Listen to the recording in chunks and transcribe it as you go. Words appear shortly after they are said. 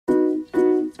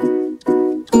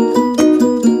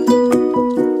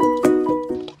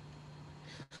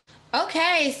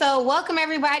Okay, so welcome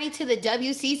everybody to the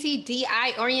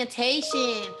WCCDI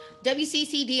orientation.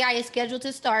 WCCDI is scheduled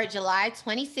to start July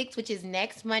 26th, which is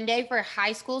next Monday for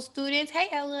high school students. Hey,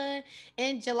 Ella.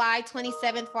 And July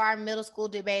 27th for our middle school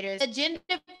debaters. Agenda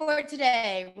for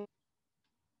today.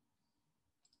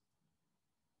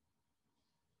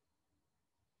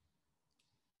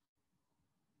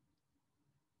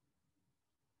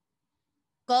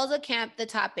 Goals of camp, the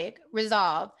topic,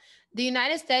 resolve. The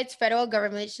United States federal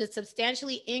government should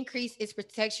substantially increase its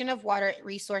protection of water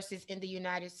resources in the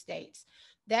United States.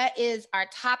 That is our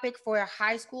topic for our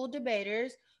high school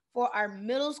debaters. For our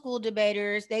middle school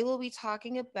debaters, they will be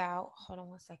talking about, hold on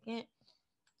one second.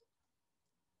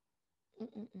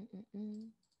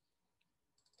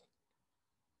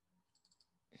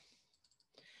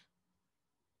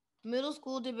 Middle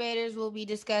school debaters will be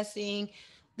discussing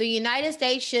the United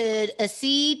States should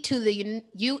accede to the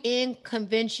UN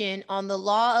Convention on the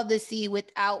Law of the Sea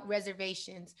without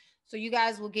reservations. So you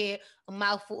guys will get a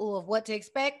mouthful of what to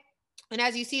expect. And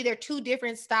as you see, there are two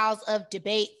different styles of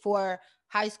debate for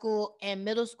high school and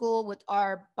middle school with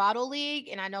our bottle league.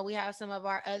 And I know we have some of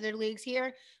our other leagues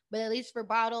here, but at least for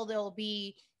bottle, there will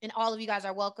be, and all of you guys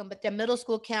are welcome, but the middle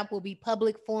school camp will be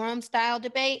public forum style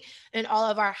debate. And all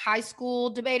of our high school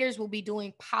debaters will be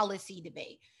doing policy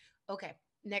debate. Okay,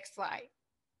 next slide.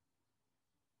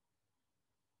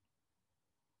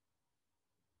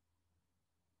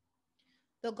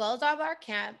 The goals of our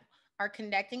camp are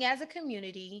connecting as a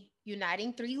community,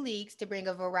 uniting 3 leagues to bring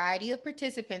a variety of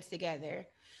participants together.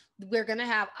 We're going to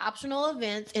have optional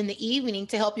events in the evening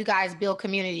to help you guys build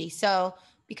community. So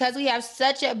because we have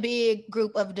such a big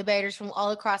group of debaters from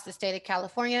all across the state of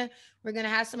California, we're going to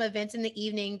have some events in the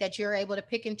evening that you're able to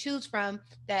pick and choose from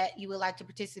that you would like to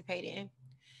participate in.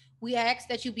 We ask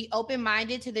that you be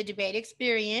open-minded to the debate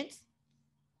experience.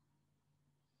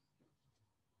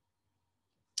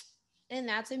 And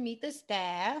now to meet the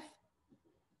staff.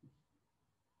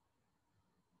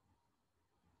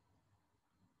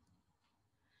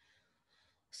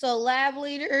 So lab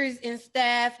leaders and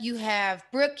staff, you have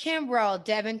Brooke Kimbrough,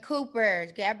 Devin Cooper,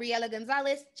 Gabriela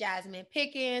Gonzalez, Jasmine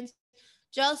Pickens,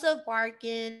 Joseph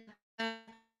Barkin,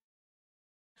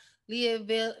 Leah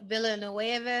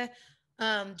Villanueva,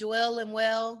 Joelle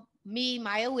Lemuel, me,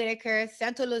 Maya Whitaker,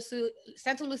 Santa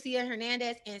Lucia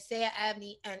Hernandez, and Saya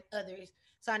Abney, and others.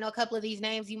 So I know a couple of these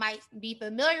names you might be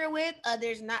familiar with,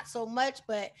 others not so much,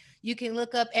 but you can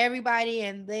look up everybody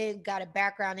and they've got a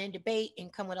background in debate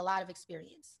and come with a lot of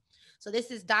experience. So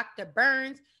this is Dr.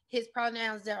 Burns. His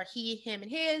pronouns are he, him, and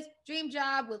his. Dream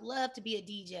job, would love to be a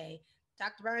DJ.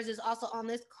 Dr. Burns is also on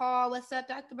this call. What's up,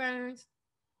 Dr. Burns?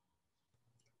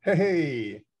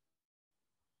 Hey.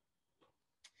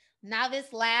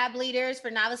 Novice lab leaders.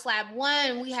 For Novice Lab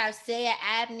 1, we have Saya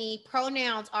Abney.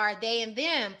 Pronouns are they and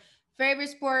them. Favorite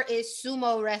sport is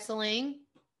sumo wrestling.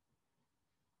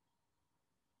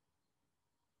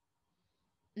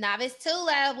 Novice 2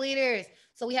 lab leaders.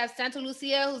 So we have Santa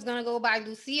Lucia, who's going to go by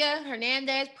Lucia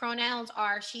Hernandez. Pronouns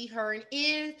are she, her, and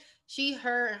is. She,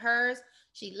 her, and hers.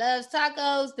 She loves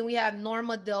tacos. Then we have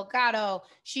Norma Delgado,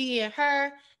 she and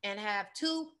her, and have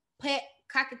 2 pet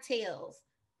cockatiels.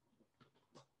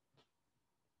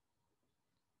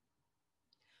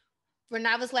 For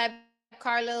Novice Lab,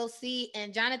 Carlos C.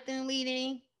 and Jonathan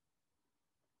leading.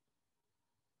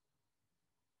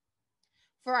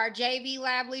 For our JV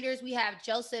lab leaders, we have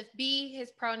Joseph B.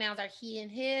 His pronouns are he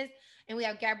and his. And we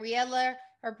have Gabriella.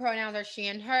 Her pronouns are she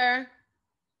and her.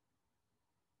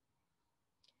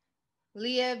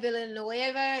 Leah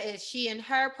Villanueva is she and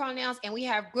her pronouns. And we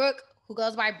have Brooke, who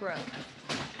goes by Brooke.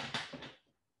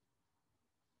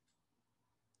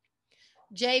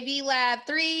 JV Lab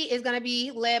 3 is going to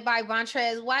be led by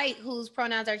Vontrez White, whose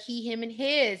pronouns are he, him, and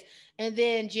his. And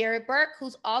then Jared Burke,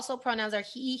 whose also pronouns are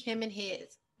he, him, and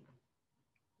his.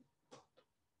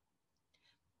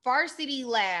 Varsity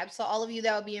Lab, so all of you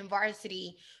that will be in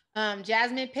varsity.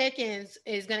 Jasmine Pickens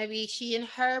is going to be she and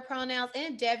her pronouns,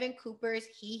 and Devin Cooper is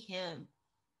he, him.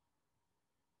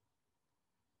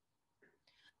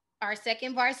 Our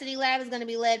second varsity lab is going to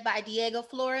be led by Diego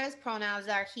Flores. Pronouns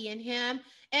are he and him.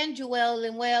 And Joelle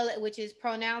Lemuel, which is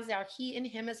pronouns are he and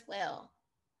him as well.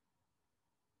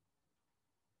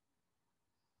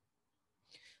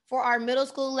 For our middle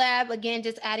school lab, again,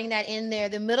 just adding that in there,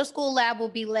 the middle school lab will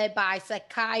be led by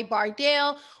Sakai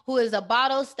Bardell, who is a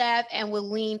bottle staff, and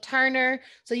Willeen Turner.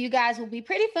 So you guys will be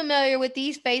pretty familiar with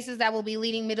these faces that will be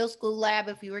leading middle school lab.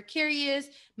 If you were curious,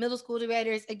 middle school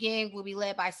debaters, again, will be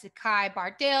led by Sakai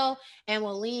Bardell and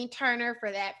Willeen Turner for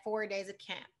that 4 days of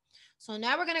camp. So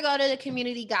now we're going to go to the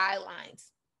community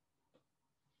guidelines.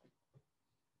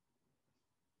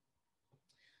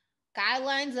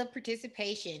 Guidelines of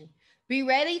participation. Be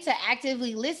ready to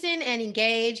actively listen and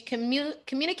engage,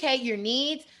 communicate your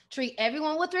needs, treat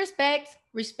everyone with respect,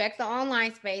 respect the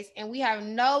online space, and we have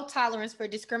no tolerance for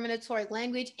discriminatory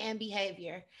language and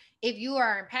behavior. If you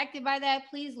are impacted by that,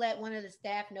 please let one of the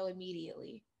staff know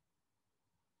immediately.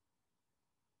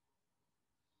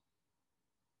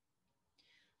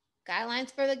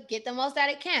 Guidelines for the get the most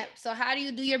out of camp. So, how do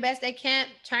you do your best at camp?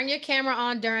 Turn your camera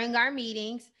on during our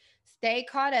meetings. Stay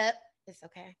caught up. It's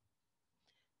okay.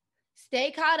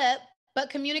 Stay caught up, but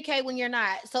communicate when you're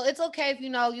not. So it's okay if you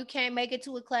know you can't make it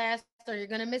to a class or you're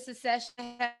gonna miss a session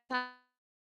ahead of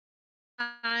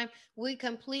time. We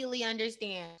completely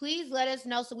understand. Please let us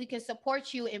know so we can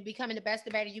support you in becoming the best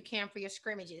debater you can for your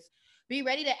scrimmages. Be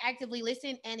ready to actively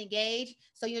listen and engage.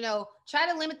 So, try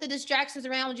to limit the distractions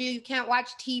around you. You can't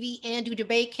watch TV and do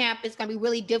debate camp. It's going to be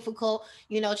really difficult.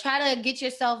 Try to get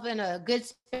yourself in a good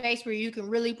space where you can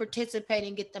really participate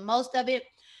and get the most of it.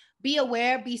 Be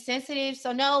aware, be sensitive.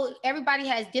 So no, everybody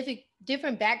has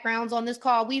different backgrounds on this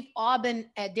call. We've all been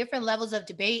at different levels of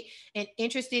debate and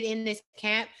interested in this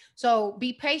camp. So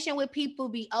be patient with people,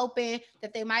 be open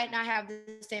that they might not have the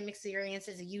same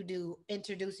experiences as you do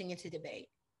introducing into debate.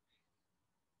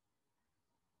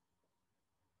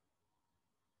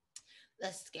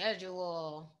 The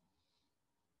schedule.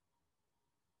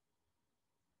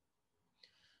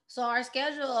 So our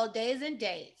schedule days and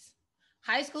dates.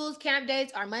 High school's camp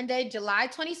dates are Monday, July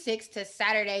 26th to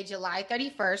Saturday, July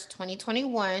 31st,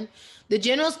 2021. The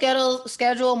general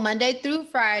schedule Monday through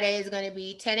Friday is going to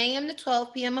be 10 a.m. to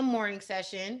 12 p.m. a morning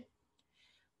session.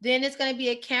 Then it's going to be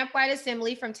a camp-wide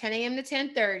assembly from 10 a.m. to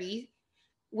 10:30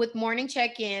 with morning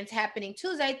check-ins happening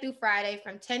Tuesday through Friday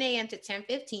from 10 a.m. to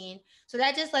 10:15. So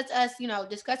that just lets us,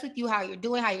 discuss with you how you're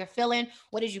doing, how you're feeling,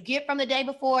 what did you get from the day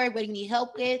before, what do you need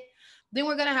help with. Then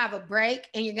we're going to have a break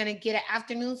and you're going to get an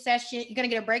afternoon session. You're going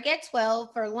to get a break at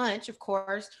 12 for lunch, of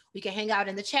course. We can hang out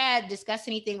in the chat, discuss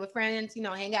anything with friends,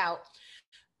 hang out.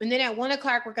 And then at 1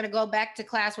 o'clock, we're going to go back to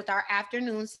class with our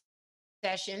afternoon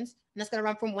sessions. And that's going to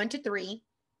run from 1 to 3.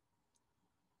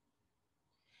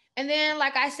 And then,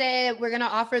 like I said, we're going to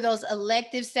offer those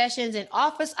elective sessions and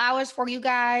office hours for you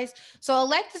guys. So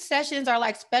elective sessions are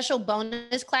like special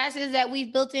bonus classes that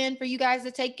we've built in for you guys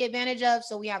to take advantage of.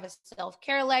 So we have a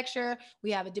self-care lecture,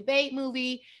 we have a debate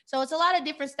movie. So it's a lot of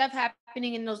different stuff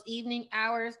happening in those evening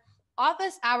hours.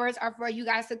 Office hours are for you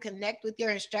guys to connect with your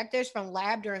instructors from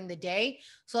lab during the day.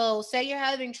 So say you're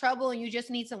having trouble and you just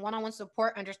need some one-on-one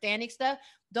support understanding stuff.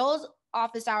 Those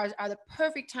office hours are the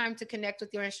perfect time to connect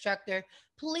with your instructor.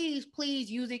 Please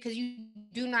use it because you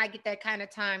do not get that kind of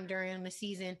time during the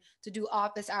season to do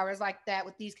office hours like that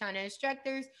with these kind of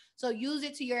instructors. So use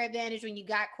it to your advantage when you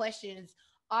got questions.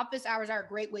 Office hours are a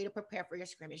great way to prepare for your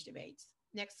scrimmage debates.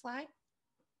 Next slide.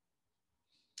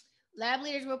 Lab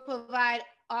leaders will provide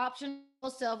optional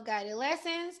self-guided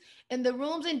lessons, and the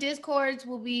rooms and discords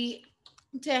will be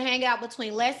to hang out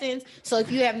between lessons. So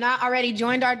if you have not already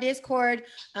joined our Discord,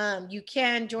 you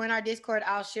can join our Discord.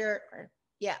 I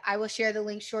will share the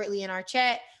link shortly in our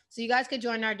chat. So you guys could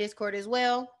join our Discord as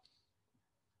well.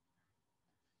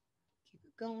 Keep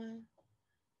it going.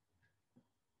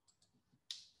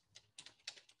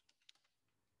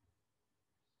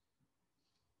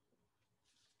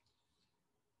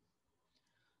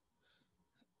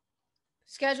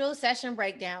 Schedule session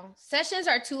breakdown. Sessions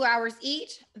are 2 hours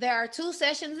each. There are 2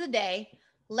 sessions a day.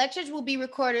 Lectures will be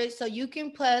recorded so you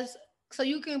can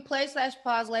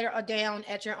play/pause later or down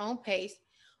at your own pace.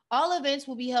 All events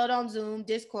will be held on Zoom,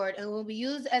 Discord, and will be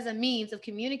used as a means of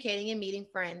communicating and meeting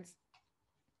friends.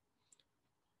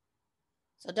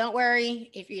 So don't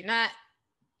worry if you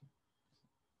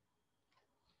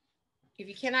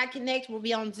cannot connect, we'll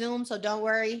be on Zoom. So don't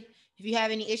worry. If you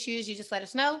have any issues, you just let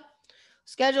us know.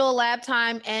 Schedule lab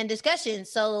time and discussion.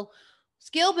 So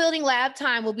skill building lab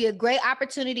time will be a great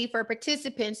opportunity for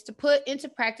participants to put into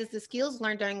practice the skills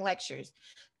learned during lectures.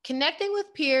 Connecting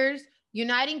with peers,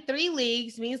 uniting 3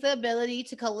 leagues means the ability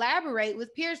to collaborate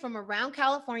with peers from around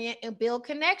California and build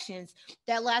connections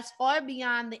that last far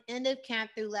beyond the end of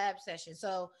camp through lab sessions.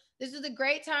 So this is a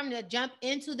great time to jump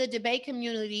into the debate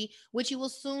community, which you will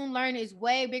soon learn is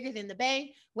way bigger than the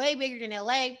Bay, way bigger than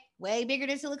LA, way bigger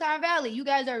than Silicon Valley. You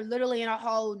guys are literally in a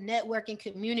whole networking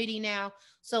community now.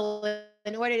 So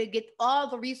in order to get all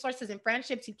the resources and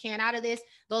friendships you can out of this,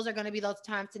 those are going to be those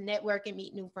times to network and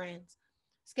meet new friends.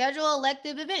 Schedule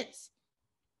elective events.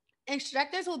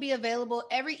 Instructors will be available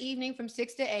every evening from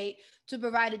 6 to 8 to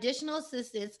provide additional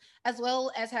assistance, as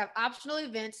well as have optional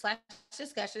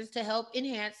events/discussions to help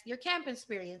enhance your camp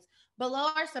experience. Below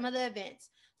are some of the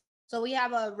events. So we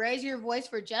have a raise your voice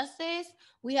for justice.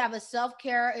 We have a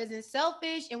self-care isn't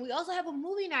selfish. And we also have a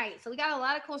movie night. So we got a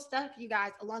lot of cool stuff for you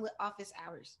guys along with office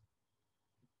hours.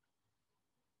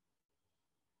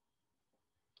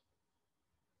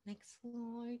 Next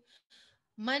slide.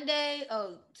 Monday,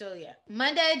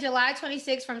 July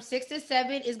 26th from 6 to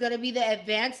 7 is going to be the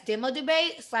advanced demo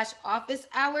debate / office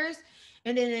hours.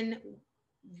 And then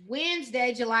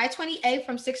Wednesday, July 28th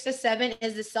from 6 to 7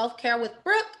 is the self-care with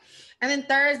Brooke. And then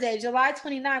Thursday, July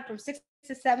 29th from 6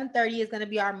 to 7:30 is going to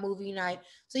be our movie night.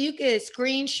 So you can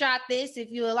screenshot this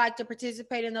if you would like to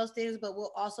participate in those things, but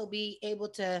we'll also be able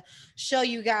to show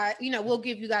you guys, we'll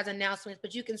give you guys announcements,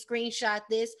 but you can screenshot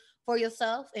this for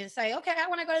yourself and say, okay, I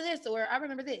want to go to this, or I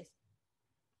remember this.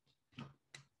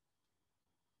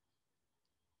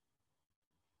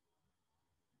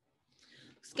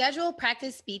 Schedule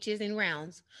practice speeches and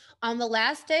rounds. On the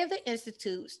last day of the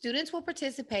Institute, students will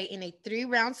participate in a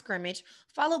 3-round scrimmage,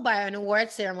 followed by an award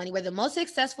ceremony where the most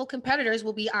successful competitors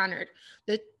will be honored.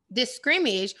 This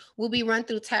scrimmage will be run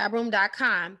through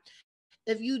tabroom.com.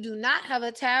 If you do not have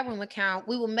a Tabroom account,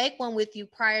 we will make one with you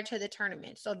prior to the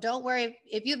tournament. So don't worry.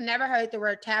 If you've never heard the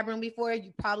word Tabroom before,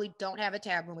 you probably don't have a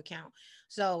Tabroom account.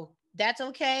 So that's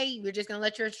okay. We're just going to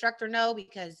let your instructor know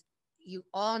because you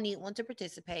all need one to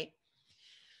participate.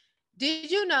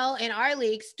 Did you know in our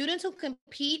league, students who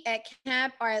compete at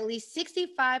camp are at least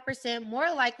 65% more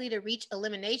likely to reach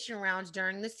elimination rounds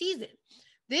during the season?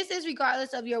 This is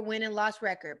regardless of your win and loss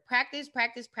record. Practice,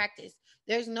 practice, practice.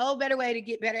 There's no better way to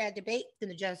get better at debate than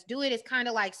to just do it. It's kind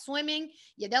of like swimming.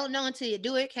 You don't know until you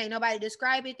do it. Can't nobody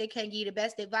describe it. They can't give you the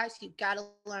best advice. You got to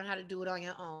learn how to do it on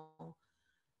your own.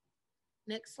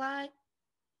 Next slide.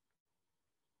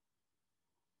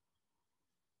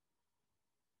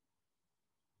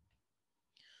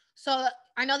 So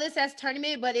I know this says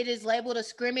tournament, but it is labeled a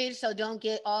scrimmage. So don't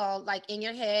get all like in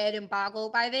your head and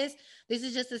boggled by this. This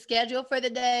is just a schedule for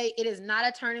the day. It is not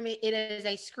a tournament. It is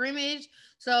a scrimmage.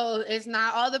 So it's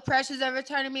not all the pressures of a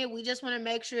tournament. We just want to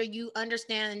make sure you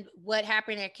understand what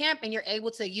happened at camp and you're able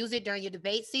to use it during your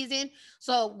debate season.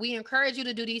 So we encourage you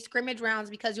to do these scrimmage rounds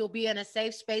because you'll be in a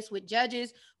safe space with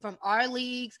judges from our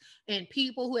leagues and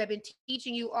people who have been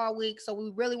teaching you all week. So we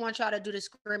really want y'all to do the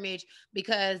scrimmage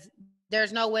because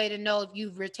there's no way to know if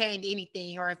you've retained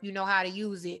anything or if you know how to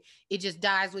use it. It just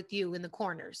dies with you in the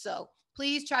corner. So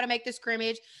please try to make the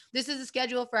scrimmage. This is a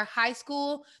schedule for high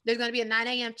school. There's going to be a 9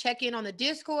 a.m. check-in on the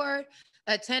Discord,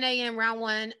 a 10 a.m. round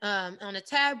 1 on the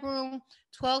tab room.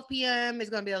 12 p.m. is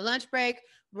going to be a lunch break.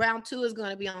 Round 2 is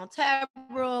going to be on tab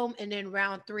room. And then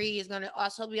round 3 is going to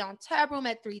also be on tab room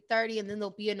at 3:30. And then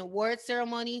there'll be an award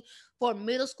ceremony for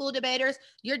middle school debaters.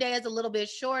 Your day is a little bit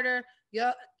shorter.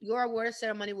 Your award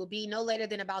ceremony will be no later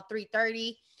than about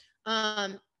 3:30.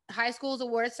 High school's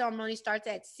award ceremony starts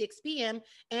at 6 p.m.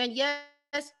 And yes,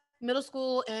 middle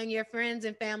school and your friends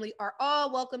and family are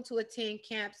all welcome to attend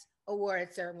camp's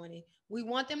award ceremony. We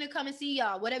want them to come and see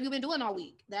y'all. What have you been doing all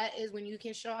week? That is when you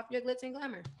can show off your glitz and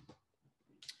glamour.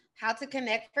 How to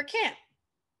connect for camp.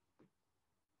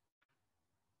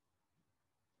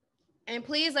 And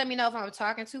please let me know if I'm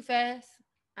talking too fast.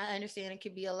 I understand it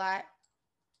could be a lot.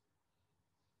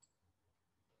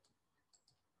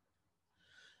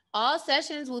 All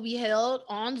sessions will be held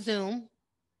on Zoom.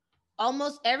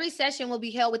 Almost every session will be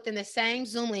held within the same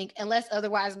Zoom link unless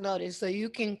otherwise noted. So you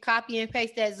can copy and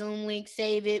paste that Zoom link,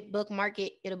 save it, bookmark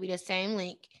it. It'll be the same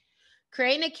link.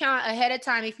 Create an account ahead of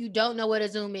time if you don't know what a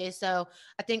Zoom is. So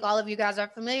I think all of you guys are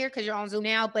familiar because you're on Zoom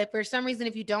now. But for some reason,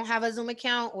 if you don't have a Zoom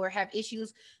account or have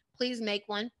issues, please make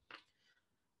one.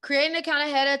 Create an account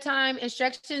ahead of time.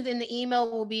 Instructions in the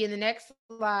email will be in the next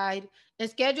slide. And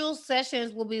scheduled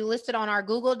sessions will be listed on our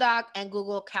Google Doc and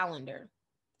Google Calendar.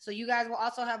 So you guys will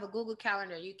also have a Google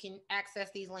Calendar you can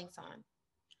access these links on.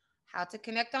 How to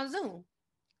connect on Zoom.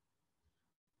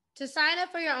 To sign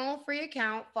up for your own free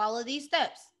account, follow these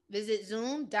steps. Visit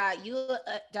zoom.us/sign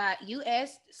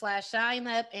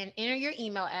up and enter your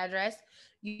email address.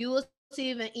 You will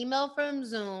receive an email from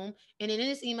Zoom, and in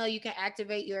this email, you can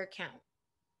activate your account.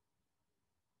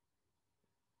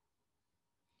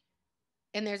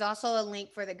 And there's also a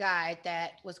link for the guide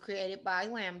that was created by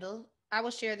Lambda. I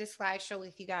will share this slideshow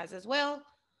with you guys as well.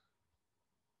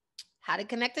 How to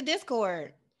connect to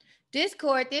Discord.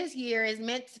 Discord this year is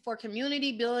meant for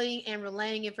community building and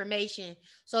relaying information.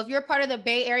 So if you're part of the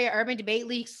Bay Area Urban Debate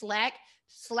League Slack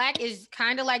is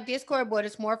kind of like Discord, but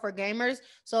it's more for gamers.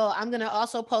 So I'm going to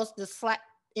also post the Slack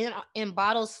in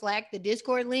Bottle Slack, the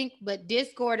Discord link, but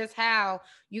Discord is how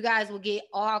you guys will get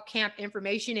all camp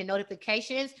information and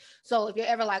notifications. So if you're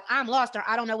ever like, I'm lost or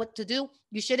I don't know what to do,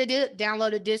 you should have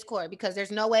downloaded Discord because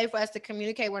there's no way for us to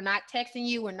communicate. We're not texting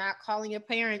you. We're not calling your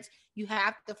parents. You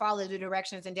have to follow the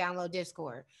directions and download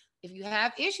Discord. If you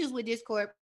have issues with Discord,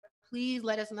 please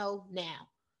let us know now.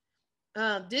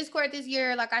 Discord this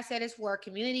year, like I said, is for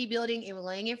community building and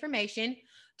relaying information.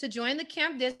 To join the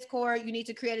camp Discord, you need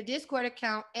to create a Discord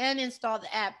account and install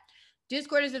the app.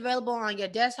 Discord is available on your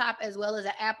desktop as well as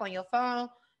an app on your phone.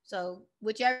 So,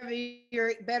 whichever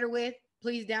you're better with,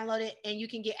 please download it and you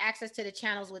can get access to the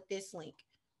channels with this link.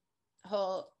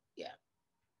 Oh, yeah,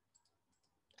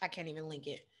 I can't even link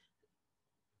it.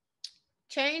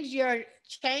 Change your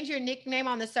nickname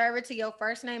on the server to your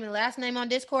first name and last name on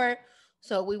Discord.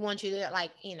 So we want you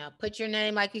to put your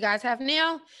name like you guys have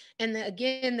now. And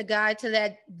again, the guide to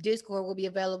that Discord will be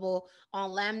available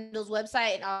on Lambda's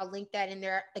website, and I'll link that in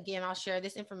there. Again, I'll share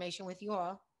this information with you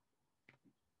all.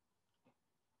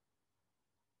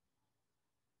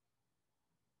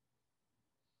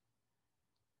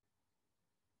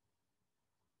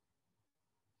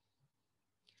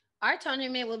 Our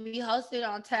tournament will be hosted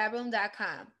on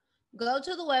tabroom.com. Go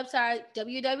to the website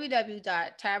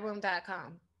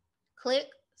www.tabroom.com. Click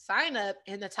sign up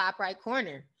in the top right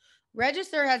corner.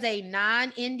 Register as a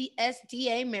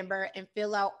non-NDSDA member and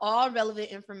fill out all relevant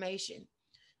information.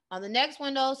 On the next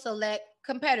window, select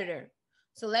competitor.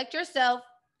 Select yourself,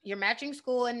 your matching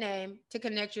school and name to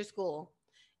connect your school.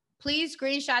 Please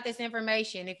screenshot this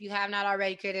information. If you have not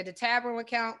already created a Tabroom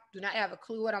account, do not have a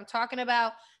clue what I'm talking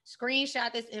about,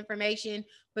 screenshot this information,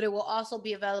 but it will also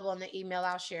be available in the email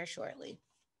I'll share shortly.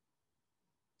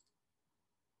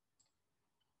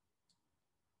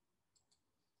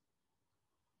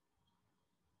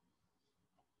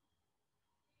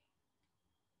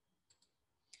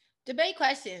 Debate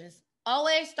questions.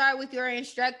 Always start with your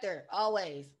instructor,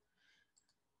 always.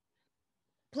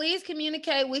 Please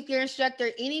communicate with your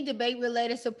instructor any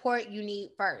debate-related support you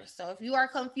need first. So if you are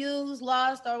confused,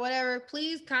 lost, or whatever,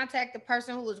 please contact the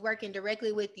person who is working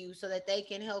directly with you so that they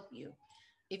can help you.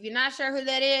 If you're not sure who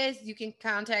that is, you can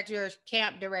contact your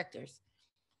camp directors.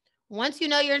 Once you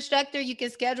know your instructor, you can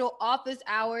schedule office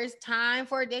hours, time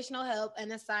for additional help,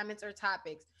 and assignments or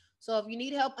topics. So if you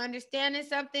need help understanding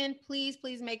something, please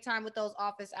make time with those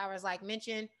office hours like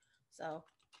mentioned. So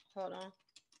hold on.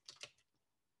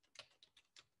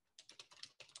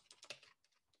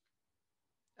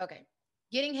 Okay,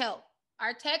 getting help.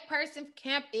 Our tech person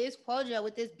camp is Quojo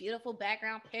with this beautiful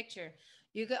background picture.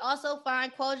 You can also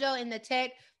find Quojo in the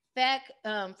tech fact,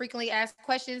 frequently asked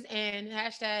questions, and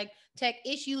hashtag tech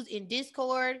issues in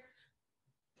Discord.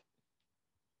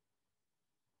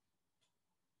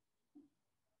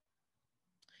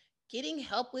 Getting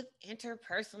help with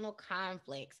interpersonal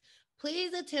conflicts.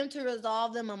 Please attempt to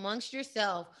resolve them amongst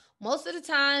yourself. Most of the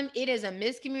time, it is a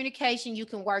miscommunication you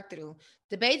can work through.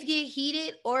 Debates get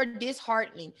heated or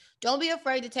disheartening. Don't be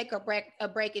afraid to take a break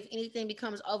if anything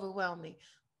becomes overwhelming.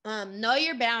 Know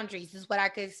your boundaries is what I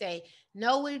could say.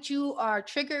 Know what you are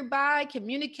triggered by,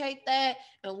 communicate that.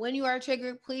 And when you are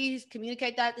triggered, please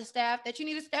communicate that to staff that you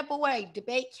need to step away.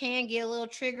 Debate can get a little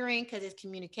triggering because it's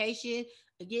communication.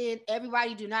 Again,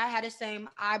 everybody do not have the same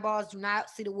eyeballs, do not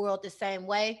see the world the same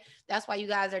way. That's why you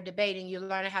guys are debating. You're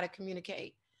learning how to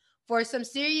communicate. For some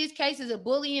serious cases of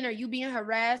bullying or you being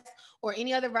harassed or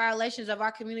any other violations of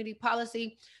our community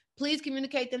policy, please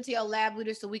communicate them to your lab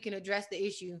leader so we can address the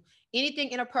issue. Anything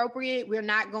inappropriate, we're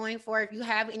not going for. If you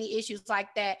have any issues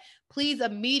like that, please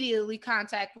immediately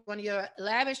contact one of your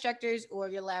lab instructors or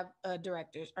your lab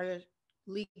directors or your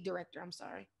league director. I'm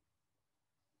sorry.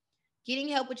 Getting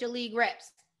help with your league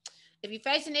reps. If you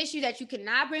face an issue that you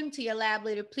cannot bring to your lab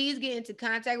leader, please get into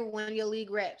contact with one of your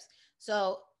league reps.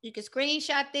 So you can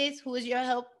screenshot this. Who is your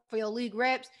help for your league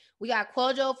reps? We got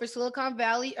Quojo for Silicon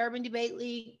Valley Urban Debate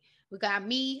League. We got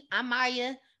me. I'm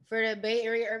Maya for the Bay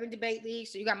Area Urban Debate League.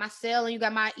 So you got my cell and you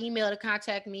got my email to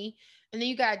contact me. And then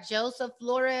you got Joseph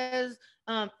Flores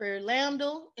for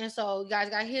Lambda. And so you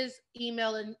guys got his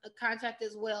email and contact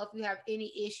as well if you have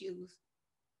any issues.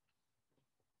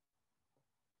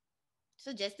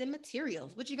 Suggested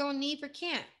materials. What you're going to need for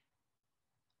camp.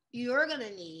 You're going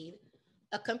to need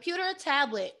a computer or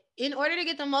tablet. In order to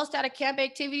get the most out of camp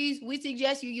activities, we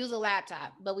suggest you use a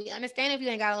laptop, but we understand if you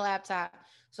ain't got a laptop.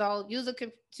 So use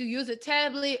a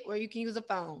tablet or you can use a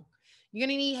phone. You're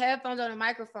going to need headphones on a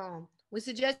microphone. We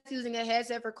suggest using a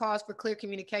headset for calls for clear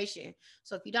communication.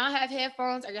 So if you don't have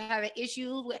headphones or you're having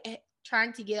issues with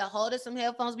trying to get a hold of some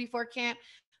headphones before camp,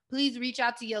 please reach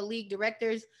out to your league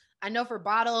directors. I know for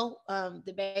Bottle,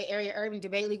 the Bay Area Urban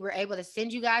Debate League, we're able to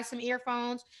send you guys some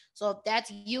earphones. So if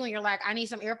that's you and you're like, I need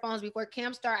some earphones before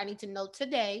camp start, I need to know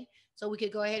today so we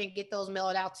could go ahead and get those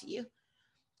mailed out to you.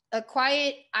 A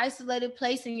quiet, isolated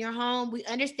place in your home. We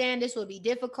understand this will be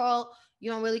difficult.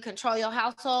 You don't really control your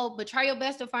household, but try your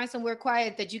best to find somewhere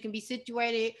quiet that you can be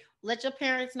situated. Let your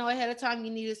parents know ahead of time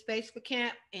you need a space for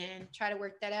camp and try to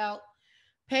work that out.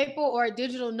 Paper or a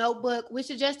digital notebook. We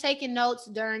suggest taking notes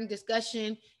during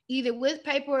discussion, either with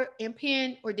paper and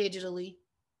pen or digitally.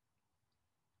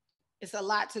 It's a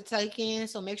lot to take in,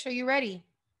 so make sure you're ready.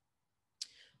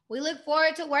 We look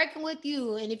forward to working with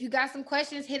you. And if you got some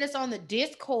questions, hit us on the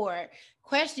Discord.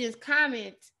 Questions,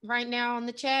 comments right now on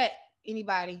the chat.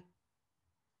 Anybody?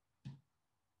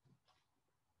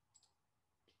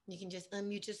 You can just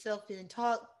unmute yourself and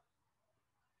talk.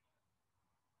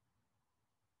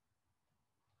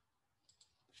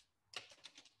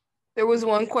 There was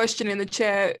one question in the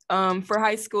chat. For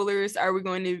high schoolers, are we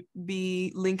going to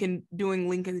be doing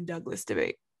Lincoln Douglas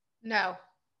debate? No.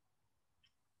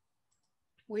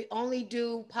 We only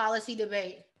do policy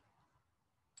debate.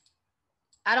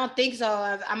 I don't think so.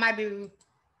 I might be.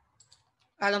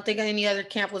 I don't think any other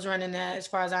camp was running that, as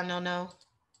far as I know. No.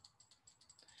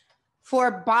 For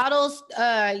bottles,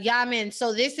 Yamin.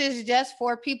 So this is just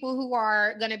for people who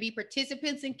are going to be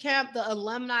participants in camp. The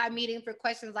alumni meeting for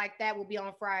questions like that will be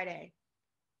on Friday.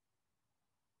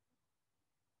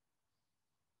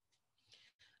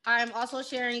 I'm also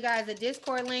sharing you guys a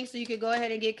Discord link, so you can go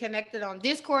ahead and get connected on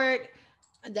Discord.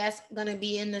 That's going to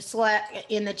be in the Slack,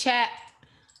 in the chat.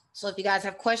 So if you guys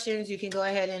have questions, you can go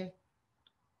ahead and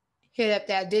hit up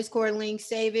that Discord link,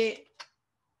 save it.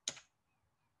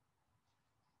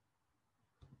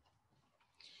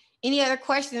 Any other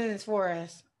questions for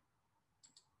us?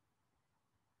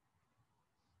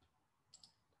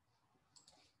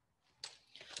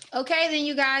 Okay, then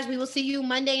you guys, we will see you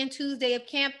Monday and Tuesday of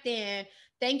camp then.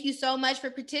 Thank you so much for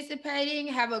participating.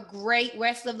 Have a great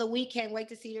rest of the week. Can't wait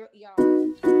to see y'all.